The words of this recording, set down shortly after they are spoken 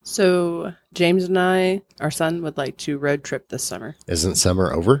So James and I, our son, would like to road trip this summer. Isn't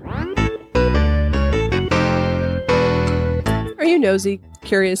summer over? Are you nosy,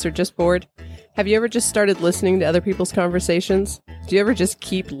 curious, or just bored? Have you ever just started listening to other people's conversations? Do you ever just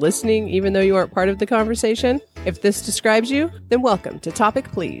keep listening even though you aren't part of the conversation? If this describes you, then welcome to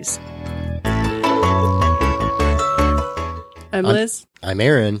Topic Please. I'm Liz. I'm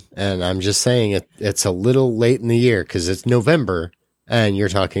Aaron, and I'm just saying it's a little late in the year because it's November, and you're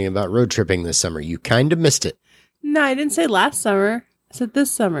talking about road tripping this summer. You kind of missed it. No, I didn't say last summer. I said this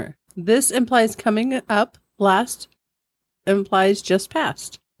summer. This implies coming up. Last implies just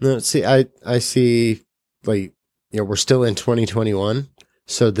past. No, see, I see, like, we're still in 2021,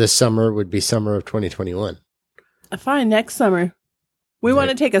 so this summer would be summer of 2021. Fine, next summer. We want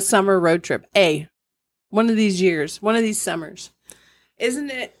to take a summer road trip. One of these years, one of these summers.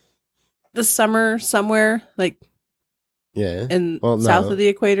 Isn't it the summer somewhere, like, south of the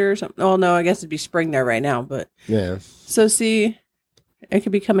equator or something? Oh, no, I guess it'd be spring there right now, but. Yeah. So, see, it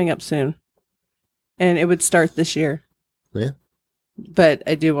could be coming up soon. And it would start this year. Yeah. But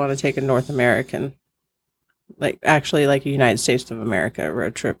I do want to take a North American, like a United States of America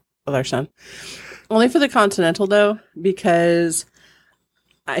road trip with our son. Only for the continental, though, because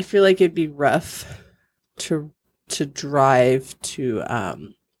I feel like it'd be rough to drive to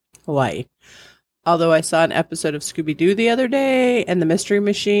Hawaii. Although I saw an episode of Scooby-Doo the other day, and the Mystery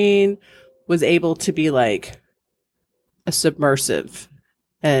Machine was able to be like a submersive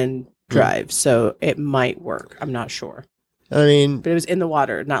and drive, so it might work. I'm not sure. I mean, but it was in the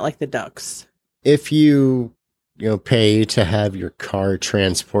water, not like the ducks. If you pay to have your car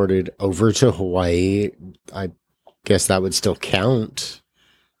transported over to Hawaii, I guess that would still count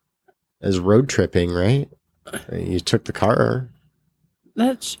as road tripping, right? You took the car.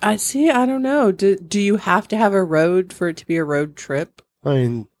 I don't know. Do you have to have a road for it to be a road trip? I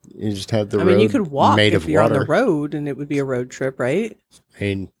mean, you just have the road. I mean, you could walk made if of you're water. on the road, and it would be a road trip, right? I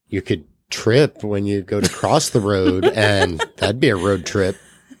mean, you could trip when you go to cross the road, and that'd be a road trip.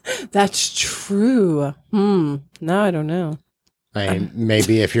 That's true. No, I don't know. I mean,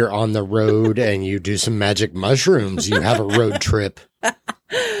 maybe if you're on the road and you do some magic mushrooms, you have a road trip.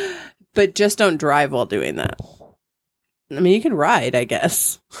 But just don't drive while doing that. I mean, you can ride, I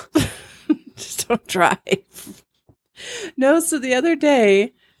guess. Just don't drive. No, so the other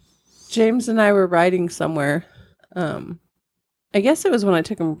day, James and I were riding somewhere. I guess it was when I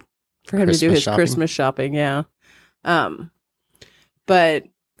took him for him to do his Christmas shopping, yeah. But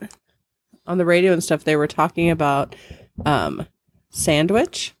on the radio and stuff, they were talking about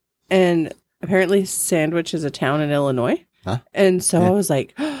Sandwich, and apparently Sandwich is a town in Illinois. Huh? And so I was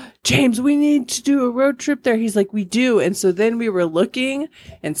like, James, we need to do a road trip there. He's like, we do. And so then we were looking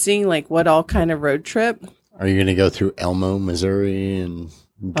and seeing like what all kind of road trip. Are you going to go through Elmo, Missouri and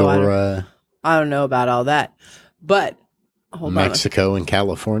Dora? I don't know about all that, but hold on. Mexico and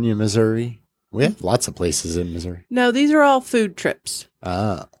California, Missouri. We have lots of places in Missouri. No, these are all food trips.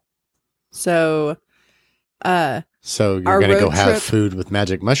 Ah. So you're going to go have food with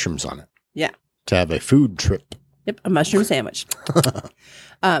magic mushrooms on it. Yeah. To have a food trip. Yep, a mushroom sandwich.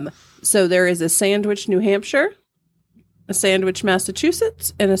 So there is a Sandwich, New Hampshire, a Sandwich,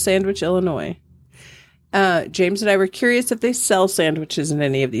 Massachusetts, and a Sandwich, Illinois. James and I were curious if they sell sandwiches in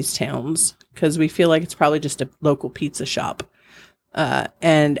any of these towns, because we feel like it's probably just a local pizza shop.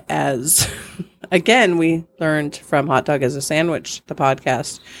 And as, again, we learned from Hot Dog as a Sandwich, the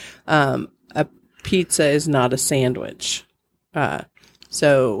podcast, a pizza is not a sandwich.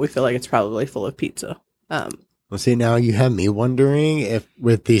 So we feel like it's probably full of pizza. Well, see, now you have me wondering if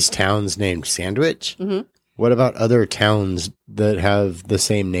with these towns named Sandwich, what about other towns that have the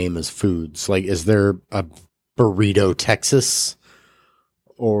same name as foods? Like, is there a Burrito, Texas,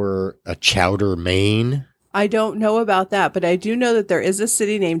 or a Chowder, Maine? I don't know about that, but I do know that there is a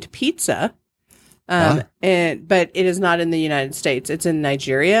city named Pizza, but it is not in the United States. It's in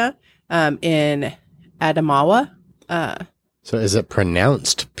Nigeria, in Adamawa. So is it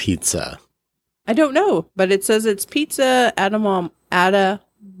pronounced pizza? I don't know, but it says it's Pizza Adamawa.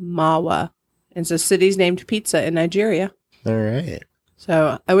 It's a city's named Pizza in Nigeria. All right.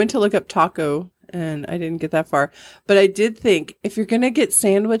 So I went to look up taco, and I didn't get that far. But I did think, if you're going to get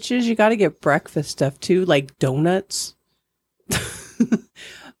sandwiches, you got to get breakfast stuff, too, like donuts.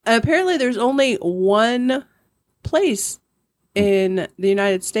 Apparently, there's only one place in the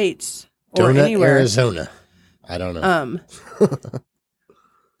United States or Donut, anywhere. Arizona. I don't know.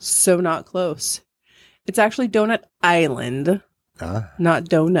 So not close. It's actually Donut Island, not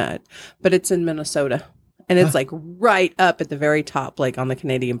Donut, but it's in Minnesota. And it's like right up at the very top, like on the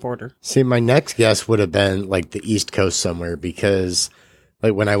Canadian border. See, my next guess would have been like the East Coast somewhere, because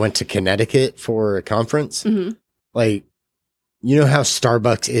like when I went to Connecticut for a conference, Mm-hmm. like, you know how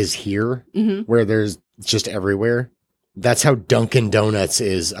Starbucks is here, Mm-hmm. where there's just everywhere? That's how Dunkin' Donuts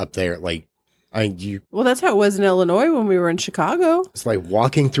is up there. Like, Well, that's how it was in Illinois when we were in Chicago. it's like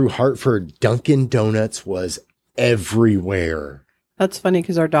walking through Hartford, Dunkin' Donuts was everywhere. That's funny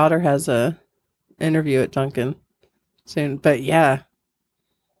because our daughter has a interview at Dunkin' soon. But yeah,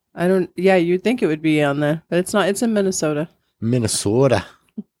 you'd think it would be on there, but it's not. It's in Minnesota. Minnesota.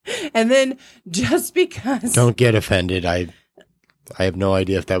 And then just because. Don't get offended. I have no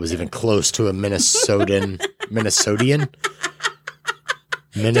idea if that was even close to a Minnesotian. Minnesota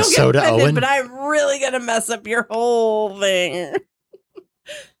Don't get offended, Owen. but I'm really going to mess up your whole thing.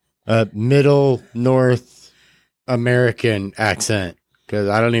 Middle North American accent. Because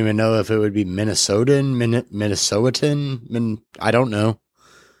I don't even know if it would be Minnesotan, Minnesotan. I don't know.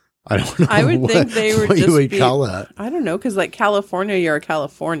 I don't know. I would think they would what just you would be, call that. I don't know, because like California, you're a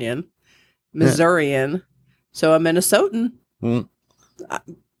Californian, Missourian, so a Minnesotan. Mm.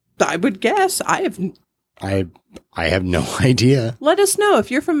 I would guess. I have no idea. Let us know if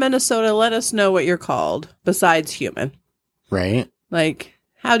you're from Minnesota. Let us know what you're called besides human. Right. Like,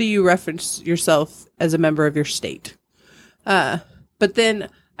 how do you reference yourself as a member of your state? But then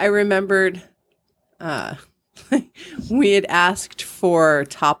I remembered we had asked for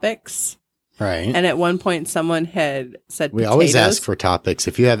topics. Right. And at one point, someone had said we potatoes, always ask for topics.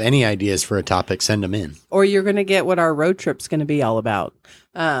 If you have any ideas for a topic, send them in. or you're going to get what our road trip's going to be all about.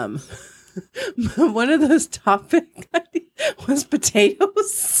 One of those topic was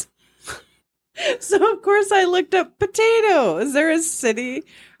potatoes. So, of course, I looked up potato. Is there a city?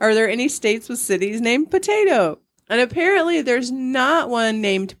 Are there any states with cities named Potato? And apparently there's not one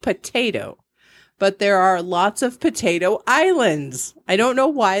named Potato, but there are lots of potato islands. I don't know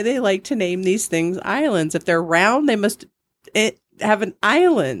why they like to name these things islands. If they're round, they must have an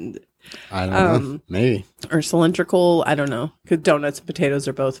island. I don't know. Maybe. Or cylindrical. I don't know. Because donuts and potatoes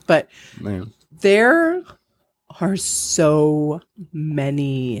are both. But Man. there are so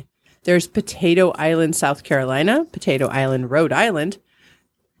many. There's Potato Island, South Carolina. Potato Island, Rhode Island.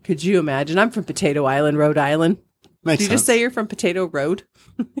 Could you imagine? I'm from Potato Island, Rhode Island. Makes Did you sense. just say you're from Potato Road?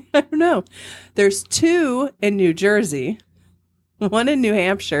 I don't know. There's 2 in New Jersey, 1 in New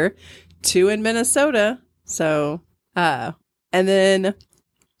Hampshire, 2 in Minnesota. So, and then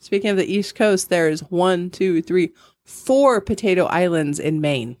speaking of the East Coast, there's 1, 2, 3, 4 potato islands in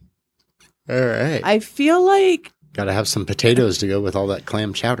Maine. All right. I feel like. Got to have some potatoes to go with all that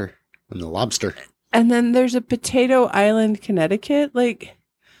clam chowder and the lobster. And then there's a Potato Island, Connecticut. Like,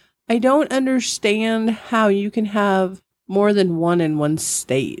 I don't understand how you can have more than 1 in one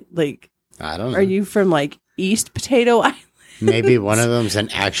state. Like, I don't know. are you from like East Potato Island? Maybe one of them's an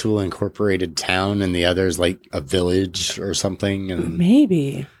actual incorporated town and the other's like a village or something. And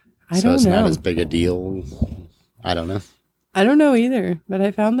Maybe. I so don't it's know. not as big a deal. I don't know. I don't know either, but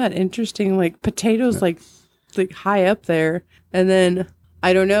I found that interesting. Like potatoes, like high up there. And then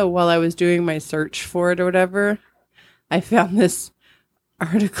I don't know, while I was doing my search for it or whatever, I found this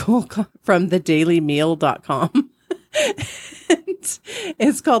article from thedailymeal.com.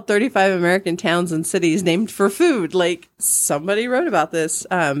 It's called 35 American Towns and Cities Named for Food. Like, somebody wrote about this.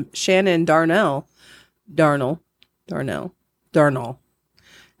 Shannon Darnell, July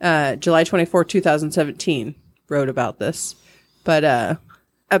 24, 2017, wrote about this. But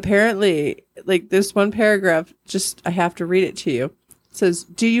apparently, like, this one paragraph, just, I have to read it to you. It says,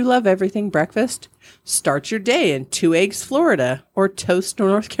 do you love everything breakfast? Start your day in 2 Eggs, Florida, or Toast,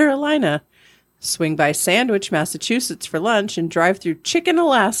 North Carolina. Swing by Sandwich, Massachusetts for lunch and drive through Chicken,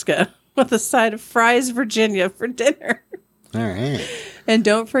 Alaska with a side of Fries, Virginia for dinner. All right. And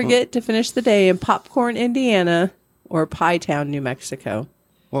don't forget to finish the day in Popcorn, Indiana or Pie Town, New Mexico.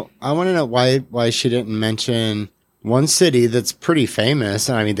 Well, I want to know why she didn't mention one city that's pretty famous.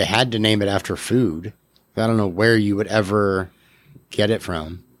 I mean, they had to name it after food. I don't know where you would ever get it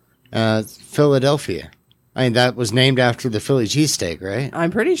from. Philadelphia. I mean, that was named after the Philly cheesesteak, right? I'm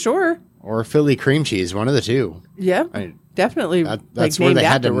pretty sure. Or Philly cream cheese, one of the two. Yeah, definitely. That's like, where they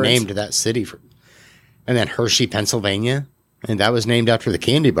had afterwards. to name that city. And then Hershey, Pennsylvania. And that was named after the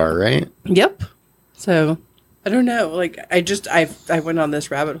candy bar, right? Yep. So, I don't know. Like, I went on this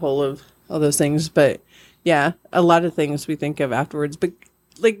rabbit hole of all those things. But, yeah, a lot of things we think of afterwards. But,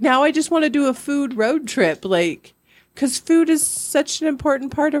 like, now I just want to do a food road trip. Like, because food is such an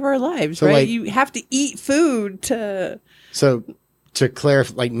important part of our lives, So, right? like, You have to eat food to... So, to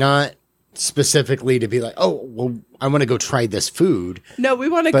clarify, like, not specifically to be like, oh, well, I want to go try this food. No, we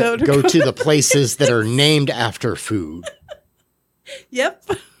want to But go to the places that are named after food. Yep.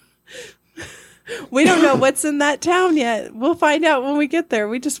 We don't know what's in that town yet. We'll find out when we get there.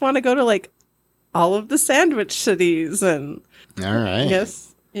 We just want to go to like all of the sandwich cities and All right.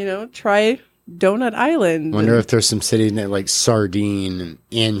 yes, try Donut Island. Wonder if there's some cities that like Sardine and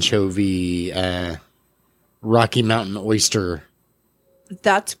Anchovy, Rocky Mountain Oyster.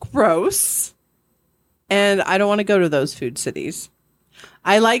 That's gross. And I don't want to go to those food cities.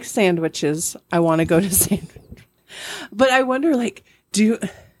 I like sandwiches. I want to go to sandwich. But I wonder, like,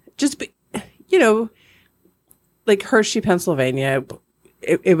 like Hershey, Pennsylvania,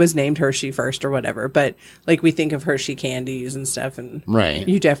 it was named Hershey first or whatever. But like we think of Hershey candies and stuff. And Right.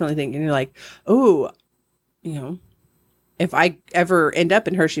 you definitely think, and you're like, oh, if I ever end up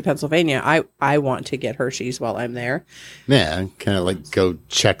in Hershey, Pennsylvania, I want to get Hershey's while I'm there. Yeah, kind of like go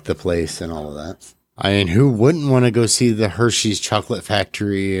check the place and all of that. I mean, who wouldn't want to go see the Hershey's chocolate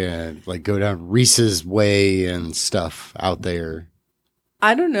factory and like go down Reese's Way and stuff out there?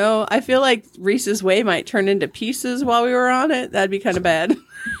 I don't know. I feel like Reese's Way might turn into pieces while we were on it. That'd be kind of bad.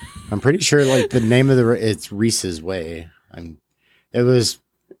 I'm pretty sure like the name of it's Reese's Way. I don't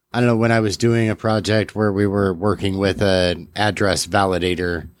know, when I was doing a project where we were working with an address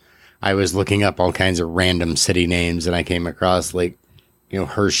validator, I was looking up all kinds of random city names and I came across like,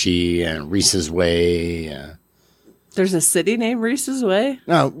 Hershey and Reese's Way. There's a city named Reese's Way?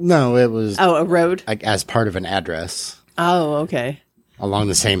 No, it was a road? like as part of an address. Oh, okay. Along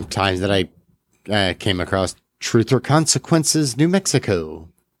the same times that I came across Truth or Consequences, New Mexico.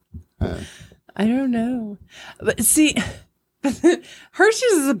 I don't know. But see,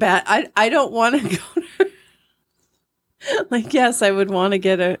 Hershey's is a bad... I don't want to go to... Like, yes, I would want to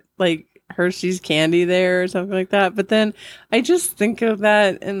get a Hershey's candy there or something like that. But then I just think of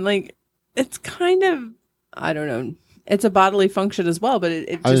that and like, it's kind of, I don't know. It's a bodily function as well, but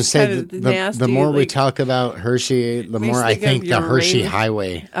it just kind of nasty. The more we talk about Hershey, the more I think the Hershey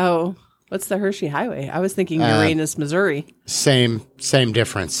Highway. Oh, what's the Hershey Highway? I was thinking Uranus, Missouri. Same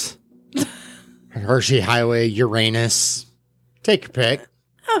difference. Hershey Highway, Uranus. Take your pick.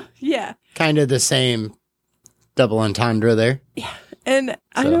 Oh, yeah. Kind of the same double entendre there. Yeah. And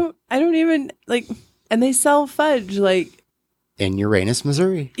so. I don't even like, and they sell fudge like in Uranus,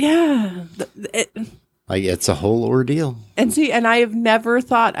 Missouri. Yeah. Like it's a whole ordeal. And see, and I have never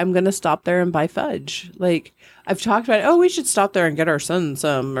thought I'm going to stop there and buy fudge. Like I've talked about, we should stop there and get our son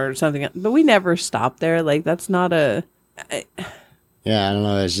some or something, but we never stop there. Like that's not yeah, I don't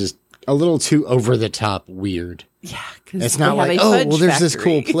know. It's just a little too over the top weird. Yeah. It's not like, there's this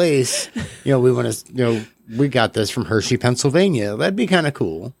cool place. We want to, we got this from Hershey, Pennsylvania. That'd be kind of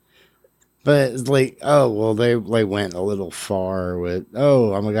cool. But it's like, they went a little far with,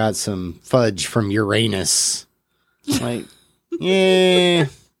 I got some fudge from Uranus. Like, yeah.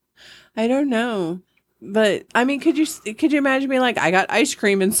 I don't know. But, I mean, could you imagine me like, I got ice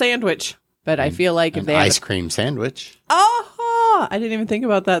cream and sandwich. But I feel like if they had ice cream sandwich. Oh, I didn't even think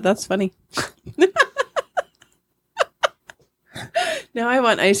about that. That's funny. Now I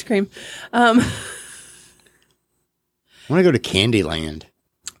want ice cream. I want to go to Candyland.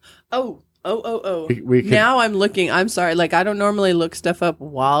 Oh. We could, now I'm looking. I'm sorry. Like, I don't normally look stuff up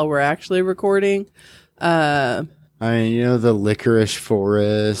while we're actually recording. The Licorice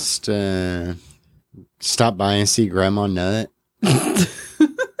Forest. Stop by and see Grandma Nut.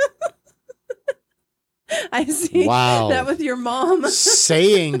 I see. Wow. That with your mom.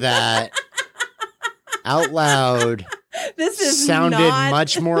 Saying that out loud. This is sounded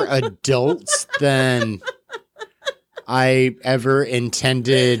much more adult than I ever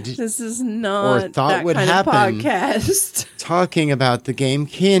intended. This is not or thought that would kind happen. Of podcast. Talking about the game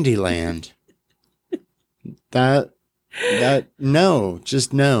Candyland.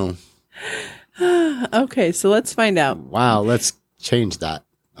 Just no. Okay, so let's find out. Wow, let's change that.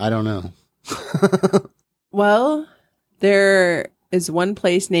 I don't know. Well, there is one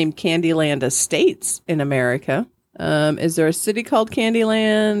place named Candyland Estates in America. Is there a city called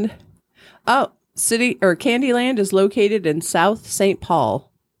Candyland? Oh, Candyland is located in South St. Paul.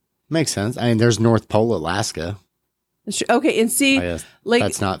 Makes sense. I mean, there's North Pole, Alaska. Okay, and see, like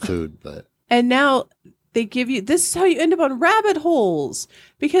that's not food, but and now they give you this is how you end up on rabbit holes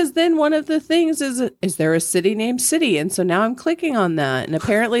because then one of the things is there a city named City, and so now I'm clicking on that, and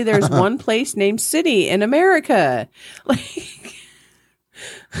apparently there's one place named City in America. Like,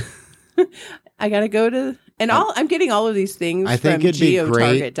 I gotta go to. And I'm getting all of these things from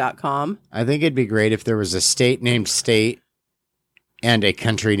geotarget.com. I think it'd be great if there was a state named State and a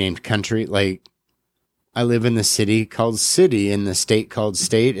country named Country. Like, I live in the city called City, and the state called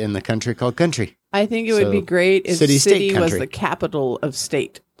State, and the country called Country. I think it would be great if City was the capital of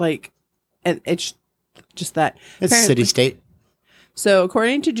state. Like, and it's just that. It's City State. So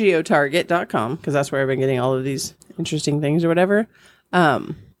according to geotarget.com, because that's where I've been getting all of these interesting things or whatever,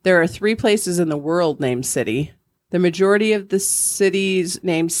 there are 3 places in the world named City. The majority of the cities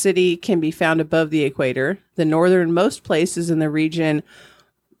named City can be found above the equator. The northernmost place is in the region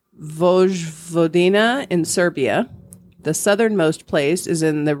Vojvodina in Serbia. The southernmost place is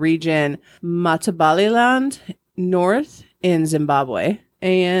in the region Matabeleland north in Zimbabwe.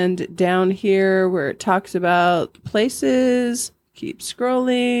 And down here where it talks about places, keep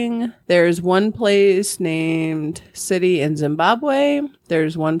scrolling. There's one place named City in Zimbabwe.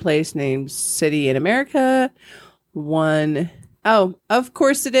 There's one place named City in America. Oh, of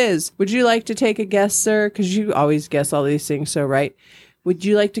course it is. Would you like to take a guess, sir? Because you always guess all these things so right. Would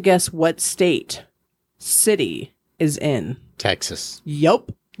you like to guess what state City is in? Texas.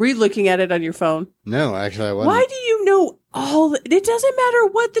 Yup. Were you looking at it on your phone? No, actually I wasn't. Why do you know all? It doesn't matter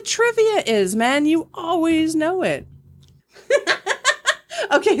what the trivia is, man. You always know it.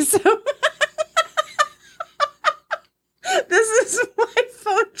 Okay, so this is why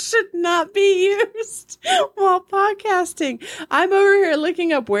phone should not be used while podcasting. I'm over here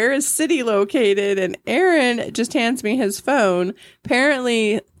looking up where is City located, and Aaron just hands me his phone.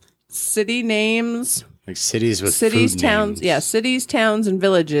 Apparently, city names, like cities with cities, food towns, names. yeah, cities, towns, and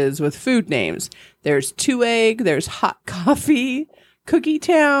villages with food names. There's Two Egg, there's Hot Coffee, Cookie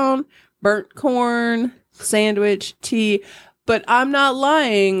Town, Burnt Corn, Sandwich, Tea. But I'm not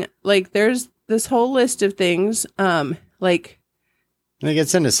lying. Like, there's this whole list of things. Like, And it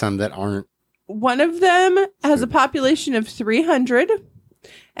gets into some that aren't. one of them has a population of 300,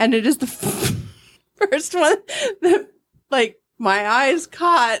 and it is the first one that, like, my eyes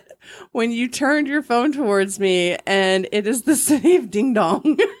caught when you turned your phone towards me, and it is the city of Ding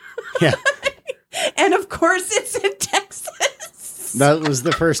Dong. Yeah. And of course, it's in Texas. That was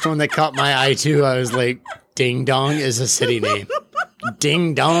the first one that caught my eye, too. I was like, Ding Dong is a city name.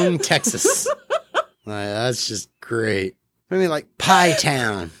 Ding Dong, Texas. That's just great. I mean, like Pie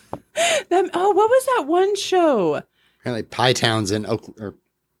Town. What was that one show? Apparently, Pie Town's in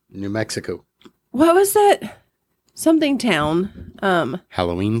New Mexico. What was that? Something Town.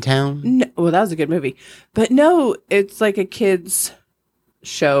 Halloween Town? No, well, that was a good movie. But no, it's like a kid's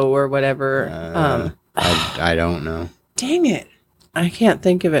show or whatever. I don't know. Dang it. I can't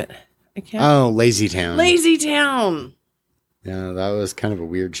think of it. I can't. Oh, Lazy Town. Lazy Town. Yeah, that was kind of a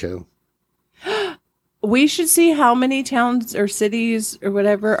weird show. We should see how many towns or cities or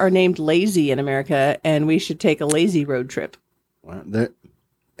whatever are named Lazy in America, and we should take a lazy road trip. Wow.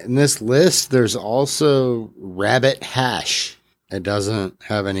 In this list, there's also Rabbit Hash. It doesn't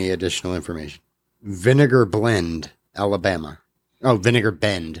have any additional information. Vinegar Blend, Alabama. Oh, Vinegar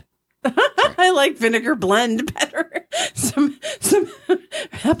Bend. I like Vinegar Blend better. Some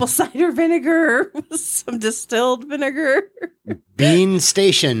apple cider vinegar, some distilled vinegar. Bean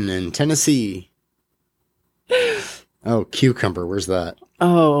Station in Tennessee. Oh, Cucumber. Where's that?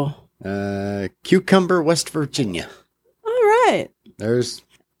 Oh. Cucumber, West Virginia. All right.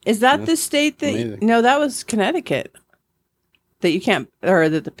 Is that the state that... amazing. No, that was Connecticut. That you can't... Or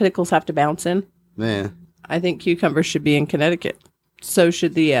that the pickles have to bounce in. Yeah. I think cucumber should be in Connecticut. So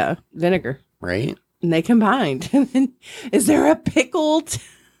should the vinegar. Right? And they combined. And then, is there a pickled...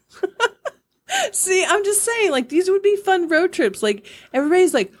 See, I'm just saying, like, these would be fun road trips. Like,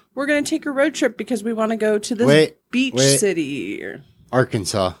 everybody's like, we're going to take a road trip because we want to go to this beach city.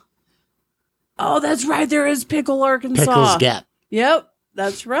 Arkansas. Oh, that's right. There is Pickle, Arkansas. Pickles Gap. Yep,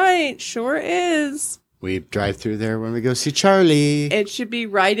 that's right. Sure is. We drive through there when we go see Charlie. It should be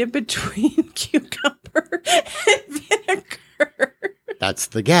right in between cucumber and vinegar. That's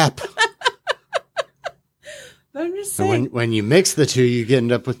the gap. I'm just saying. And when you mix the two, you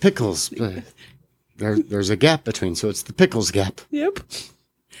end up with pickles. There's a gap between, so it's the pickles gap. Yep.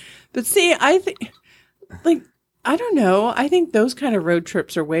 But see, I think, like, I don't know. I think those kind of road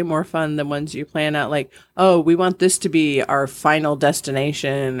trips are way more fun than ones you plan out like, oh, we want this to be our final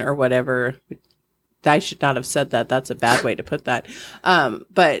destination or whatever. I should not have said that. That's a bad way to put that.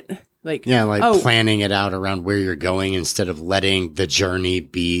 But like, planning it out around where you're going instead of letting the journey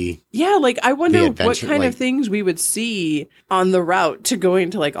be. Yeah. Like, I wonder what adventure, kind of things we would see on the route to going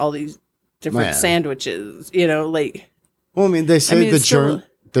to like all these different sandwiches, you know, like. Well, I mean, they say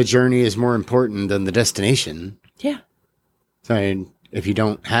the journey is more important than the destination. Yeah. So, I mean, if you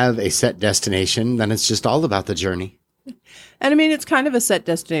don't have a set destination, then it's just all about the journey. And I mean, it's kind of a set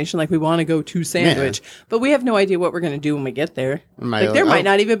destination. Like, we want to go to Sandwich, but we have no idea what we're going to do when we get there. There might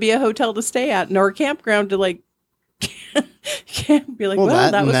not even be a hotel to stay at, nor a campground to like be like,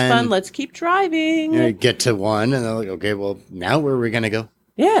 well, that was fun. Let's keep driving. You get to one and they're like, okay, well, now where are we going to go?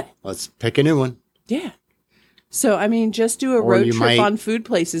 Yeah. Let's pick a new one. Yeah. So, I mean, just do a Or road you trip might- on food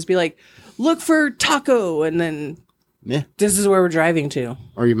places. Be like, look for taco, and then Yeah. this is where we're driving to.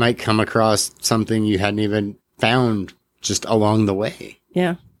 Or you might come across something you hadn't even found just along the way.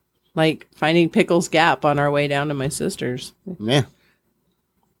 Yeah. Like finding Pickles Gap on our way down to my sister's. Yeah.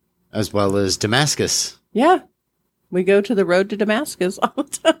 As well as Damascus. Yeah. We go to the road to Damascus all the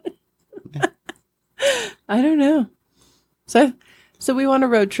time. I don't know. So we want a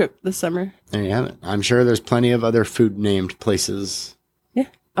road trip this summer. There you have it. I'm sure there's plenty of other food named places. Yeah.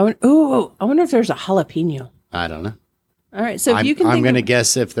 I wonder if there's a jalapeno. I don't know. All right. So if you can I'm think going to of-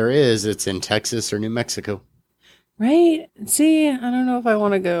 guess if there is, it's in Texas or New Mexico. Right? See, I don't know if I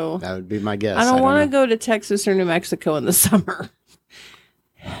want to go. That would be my guess. I don't want to know. go to Texas or New Mexico in the summer.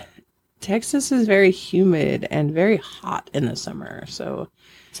 Texas is very humid and very hot in the summer. So,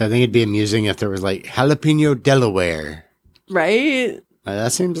 So I think it'd be amusing if there was like jalapeno Delaware. right?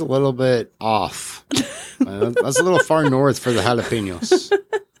 That seems a little bit off. That's a little far north for the jalapenos.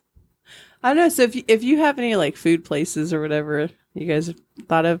 I don't know. So if you have any like food places or whatever you guys have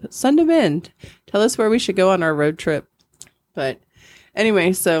thought of, send them in. Tell us where we should go on our road trip. But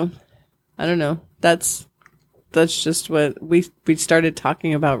anyway, so I don't know. That's just what we started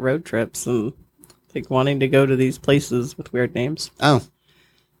talking about road trips and like wanting to go to these places with weird names. Oh,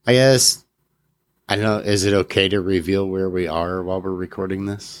 I guess, I don't know. Is it okay to reveal where we are while we're recording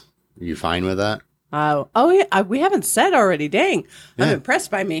this? Are you fine with that? Oh yeah, we haven't said already. Dang, Yeah. I'm impressed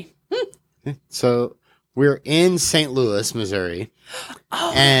by me. So we're in St. Louis, Missouri.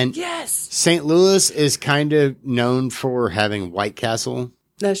 Oh, And yes, St. Louis is kind of known for having White Castle.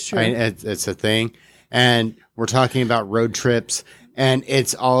 that's true. I mean, it's a thing. And we're talking about road trips. And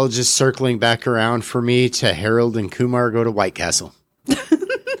it's all just circling back around for me to Harold and Kumar go to White Castle.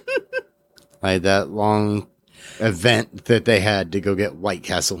 Like that long event that they had to go get White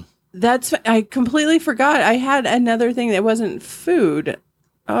Castle. I completely forgot. I had another thing that wasn't food.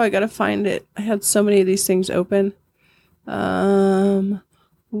 Oh, I gotta find it. I had so many of these things open. Where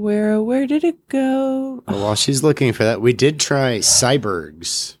did it go? But while she's looking for that, we did try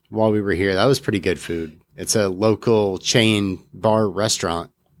Cybergs while we were here. That was pretty good food. It's a local chain bar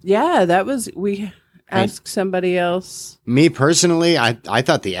restaurant. Yeah, we asked somebody else. Me personally, I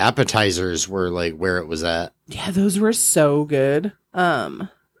thought the appetizers were like where it was at. Yeah, those were so good.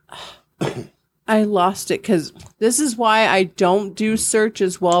 I lost it because this is why I don't do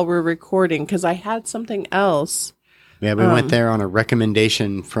searches while we're recording because I had something else. Yeah, we went there on a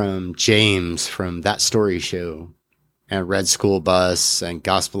recommendation from James from That Story Show and Red School Bus and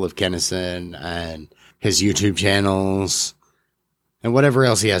Gospel of Kennison and his YouTube channels and whatever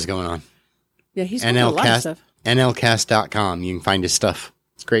else he has going on. Yeah, he's got a lot of stuff. NLcast.com. You can find his stuff.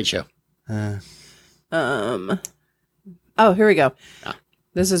 It's a great show. Oh, here we go.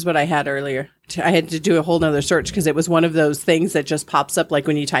 This is what I had earlier. I had to do a whole nother search because it was one of those things that just pops up like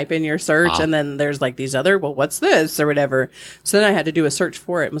when you type in your search and then there's like these other, well, what's this or whatever. So then I had to do a search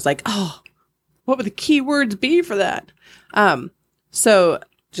for it and was like, oh, what would the keywords be for that? So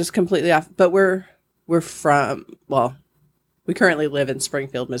just completely off, but we're from, well, we currently live in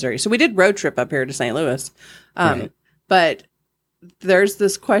Springfield, Missouri. So we did road trip up here to St. Louis. Right. But there's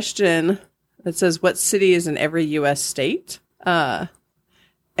this question that says, what city is in every U.S. state?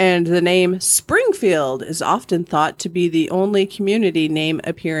 And the name Springfield is often thought to be the only community name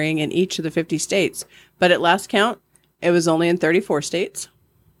appearing in each of the 50 states. But at last count, it was only in 34 states.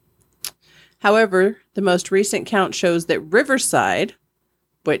 However, the most recent count shows that Riverside,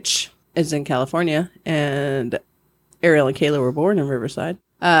 which is in California, and Ariel and Kayla were born in Riverside,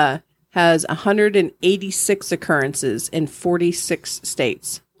 has 186 occurrences in 46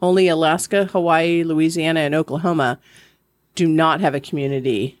 states. Only Alaska, Hawaii, Louisiana, and Oklahoma do not have a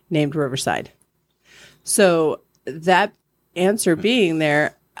community named Riverside. So that answer being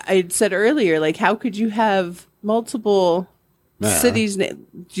there, I said earlier, like, how could you have multiple cities? Do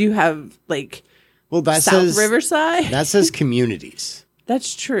you have like That South says Riverside? that says communities.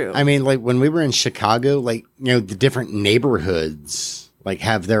 That's true. I mean, like when we were in Chicago, like, you know, the different neighborhoods like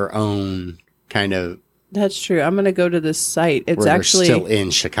have their own kind of. That's true. I'm going to go to this site. It's where actually they're still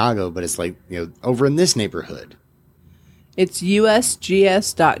in Chicago, but it's like, you know, over in this neighborhood. It's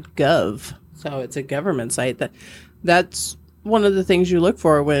usgs.gov. So it's a government site. That's one of the things you look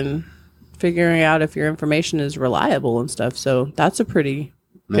for when figuring out if your information is reliable and stuff. So that's a pretty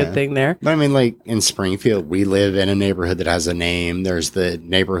good thing there. But I mean, like in Springfield, we live in a neighborhood that has a name. There's the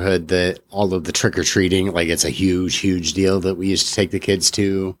neighborhood that all of the trick or treating, like it's a huge, huge deal that we used to take the kids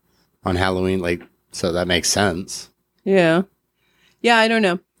to on Halloween. Like, so that makes sense. Yeah. Yeah, I don't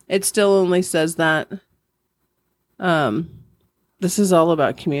know. It still only says that. This is all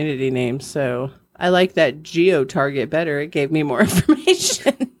about community names, so I like that Geo Target better. It gave me more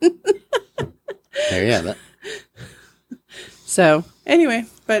information. There you have it. So, anyway,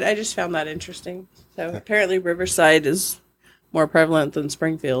 but I just found that interesting. So, apparently Riverside is more prevalent than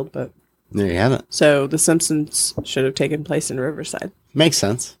Springfield, but... There you have it. So, The Simpsons should have taken place in Riverside. Makes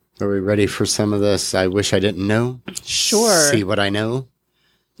sense. Are we ready for some of this? I wish I didn't know. Sure. See what I know?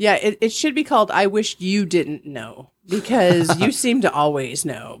 Yeah, it should be called I Wish You Didn't Know, because you seem to always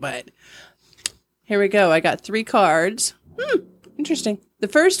know, but... Here we go. I got 3 cards. Interesting. The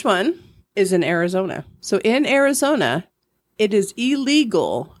first one is in Arizona. So, in Arizona... It is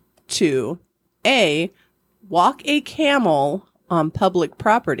illegal to A, walk a camel on public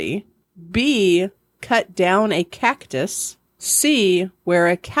property, B, cut down a cactus, C, wear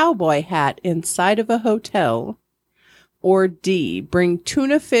a cowboy hat inside of a hotel, or D, bring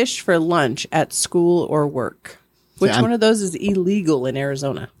tuna fish for lunch at school or work. Which one of those is illegal in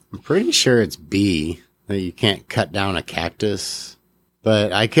Arizona? I'm pretty sure it's B, that you can't cut down a cactus.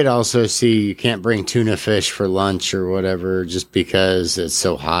 But I could also see you can't bring tuna fish for lunch or whatever just because it's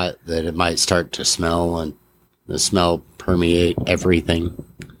so hot that it might start to smell and the smell permeate everything.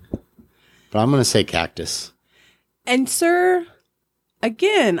 But I'm going to say cactus. And sir,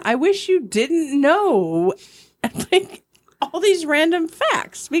 again, I wish you didn't know like all these random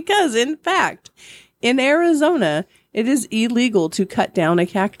facts because in fact, in Arizona, it is illegal to cut down a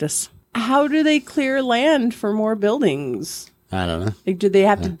cactus. How do they clear land for more buildings? I don't know. Like, do they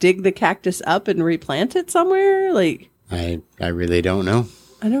have to dig the cactus up and replant it somewhere? Like, I really don't know.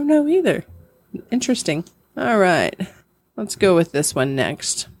 I don't know either. Interesting. All right. Let's go with this one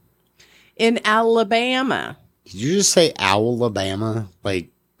next. In Alabama. Did you just say Owl-Alabama? Like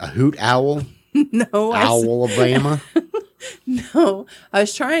a hoot owl? No. Owl-Alabama? No. I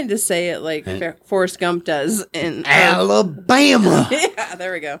was trying to say it like Forrest Gump does in Alabama. Yeah,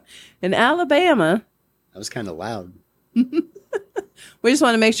 there we go. In Alabama. That was kind of loud. We just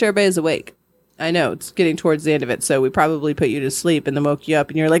want to make sure everybody's awake. I know it's getting towards the end of it, so we probably put you to sleep and then woke you up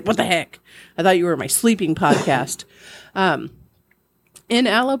and you're like, what the heck? I thought you were my sleeping podcast. In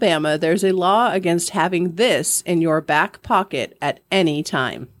Alabama, there's a law against having this in your back pocket at any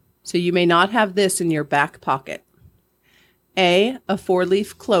time. So you may not have this in your back pocket. A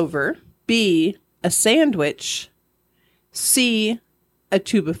 4-leaf clover. B, a sandwich. C, a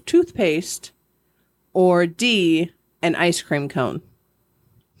tube of toothpaste. Or D, an ice cream cone.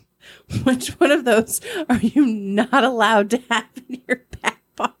 Which one of those are you not allowed to have in your back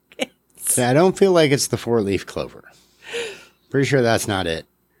pockets? I don't feel like it's the 4-leaf clover. Pretty sure that's not it.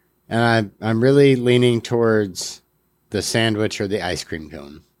 And I'm really leaning towards the sandwich or the ice cream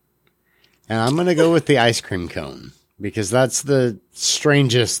cone. And I'm going to go with the ice cream cone because that's the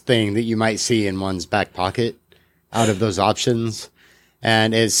strangest thing that you might see in one's back pocket out of those options.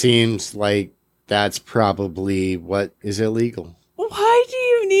 And it seems like that's probably what is illegal. Why do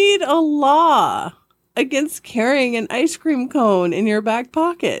you need a law against carrying an ice cream cone in your back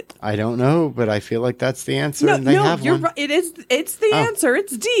pocket? I don't know, but I feel like that's the answer. No, you're right. It's the answer.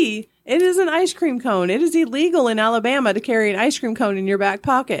 It's D. It is an ice cream cone. It is illegal in Alabama to carry an ice cream cone in your back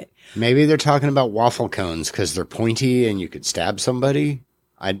pocket. Maybe they're talking about waffle cones because they're pointy and you could stab somebody.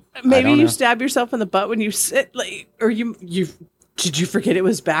 Maybe you stab yourself in the butt when you sit, or you. Did you forget it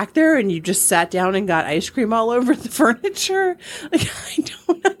was back there and you just sat down and got ice cream all over the furniture? Like, I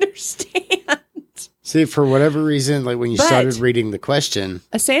don't understand. See, for whatever reason, like when you started reading the question.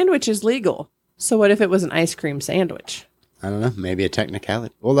 A sandwich is legal. So what if it was an ice cream sandwich? I don't know. Maybe a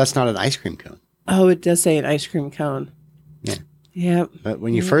technicality. Well, that's not an ice cream cone. Oh, it does say an ice cream cone. Yeah. Yeah. But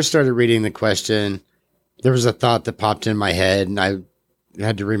when you first started reading the question, there was a thought that popped in my head and I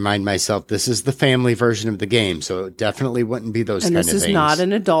had to remind myself this is the family version of the game, so it definitely wouldn't be those kind of things. And this is not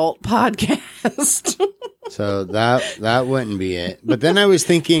an adult podcast. So that wouldn't be it. But then I was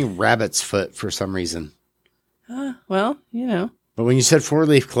thinking rabbit's foot for some reason. Well, you know. But when you said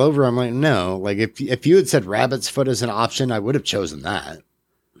 4-leaf clover, I'm like, no. Like if you had said rabbit's foot as an option, I would have chosen that.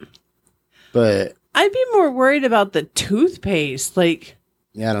 But I'd be more worried about the toothpaste. Like,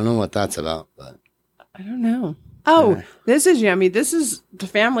 yeah, I don't know what that's about, but I don't know. Oh, this is yummy. This is the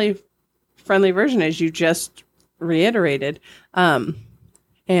family-friendly version, as you just reiterated.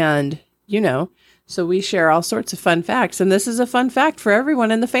 And, you know, so we share all sorts of fun facts. And this is a fun fact for everyone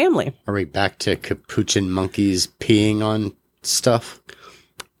in the family. Are we back to capuchin monkeys peeing on stuff?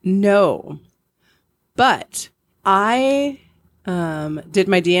 No. But I did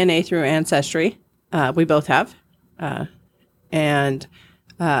my DNA through Ancestry. We both have. And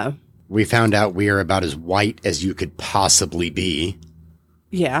we found out we are about as white as you could possibly be.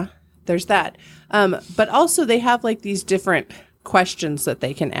 Yeah, there's that. But also they have like these different questions that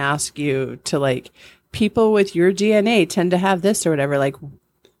they can ask you to like, people with your DNA tend to have this or whatever. Like,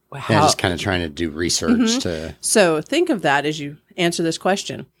 how? Yeah, just kind of trying to do research to. So think of that as you answer this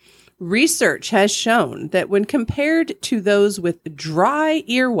question. Research has shown that when compared to those with dry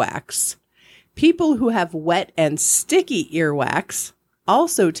earwax, people who have wet and sticky earwax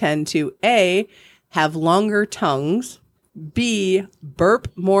also tend to A, have longer tongues, B, burp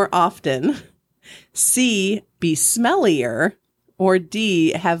more often, C, be smellier, or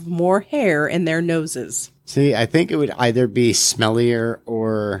D, have more hair in their noses. See, I think it would either be smellier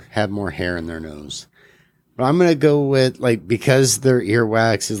or have more hair in their nose. But I'm going to go with, like, because their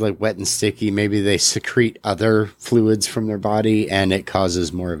earwax is, like, wet and sticky, maybe they secrete other fluids from their body and it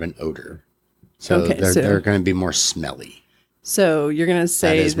causes more of an odor. So they're going to be more smelly. So you're going to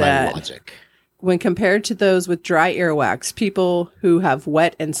say that my logic. When compared to those with dry earwax, people who have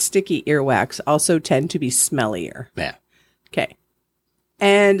wet and sticky earwax also tend to be smellier. Yeah. Okay.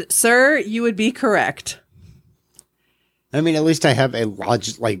 And, sir, you would be correct. I mean, at least I have a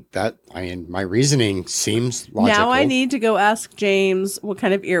logic like that. I mean, my reasoning seems logical. Now I need to go ask James what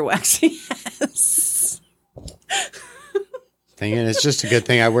kind of earwax he has. Thinking it's just a good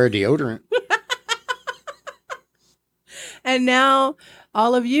thing I wear deodorant. And now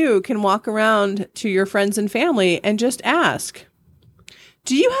all of you can walk around to your friends and family and just ask,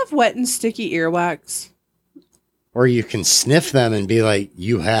 do you have wet and sticky earwax? Or you can sniff them and be like,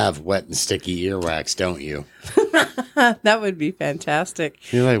 you have wet and sticky earwax, don't you? That would be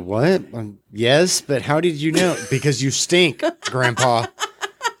fantastic. You're like, what? Yes, but how did you know? Because you stink, Grandpa.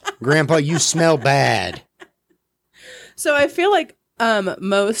 Grandpa, you smell bad. So I feel like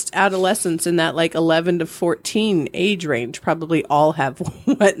most adolescents in that like 11 to 14 age range probably all have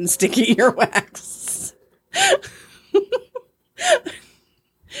wet and sticky earwax.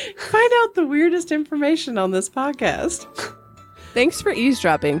 Find out the weirdest information on this podcast. Thanks for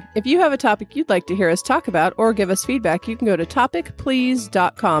eavesdropping. If you have a topic you'd like to hear us talk about or give us feedback, you can go to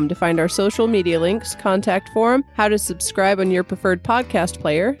topicplease.com to find our social media links, contact form, how to subscribe on your preferred podcast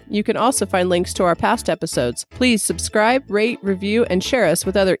player. You can also find links to our past episodes. Please subscribe, rate, review, and share us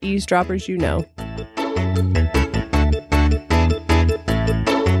with other eavesdroppers you know.